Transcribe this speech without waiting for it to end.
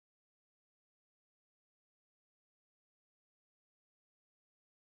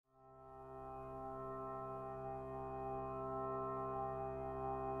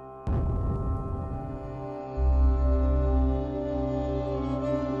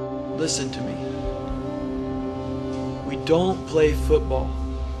listen to me. We don't play football,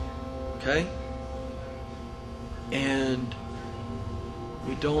 okay? And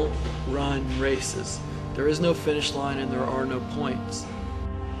we don't run races. There is no finish line and there are no points.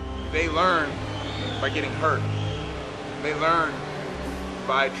 They learn by getting hurt. They learn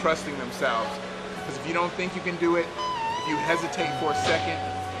by trusting themselves. Because if you don't think you can do it, if you hesitate for a second,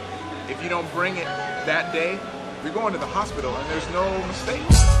 if you don't bring it that day, you're going to the hospital and there's no mistake.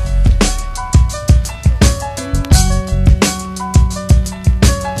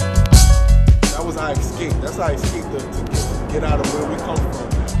 That was our escape. That's our escape to get out of where we come from.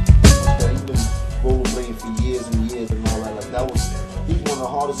 He's been rollerblading for years and years and all that. Like that was, he's one of the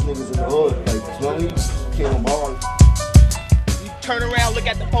hardest niggas in the hood. Like, you know what I mean? Came on bars. You turn around, look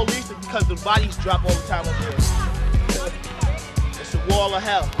at the police, it's because the bodies drop all the time over there. It's a wall of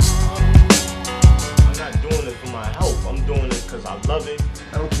hell. I'm not doing it for my health. I'm doing it because I love it.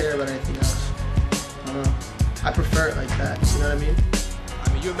 I don't care about anything else. I don't know. I prefer it like that. You know what I mean?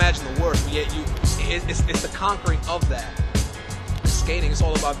 I mean, you imagine the worst, but yet it's the conquering of that. Skating is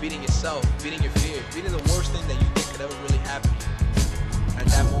all about beating yourself, beating your fear, beating the worst thing that you think could ever really happen to you at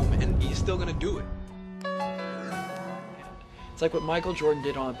that moment, and you're still gonna do it. It's like what Michael Jordan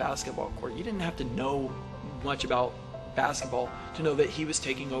did on a basketball court. You didn't have to know much about basketball to know that he was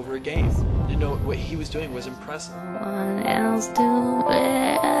taking over a game. To know what he was doing was impressive. Someone else to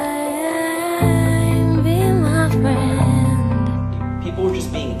be my friend. People are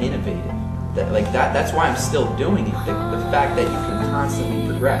just being innovative. That's why I'm still doing it. The fact that you can constantly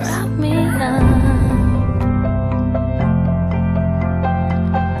progress. Wrap me up.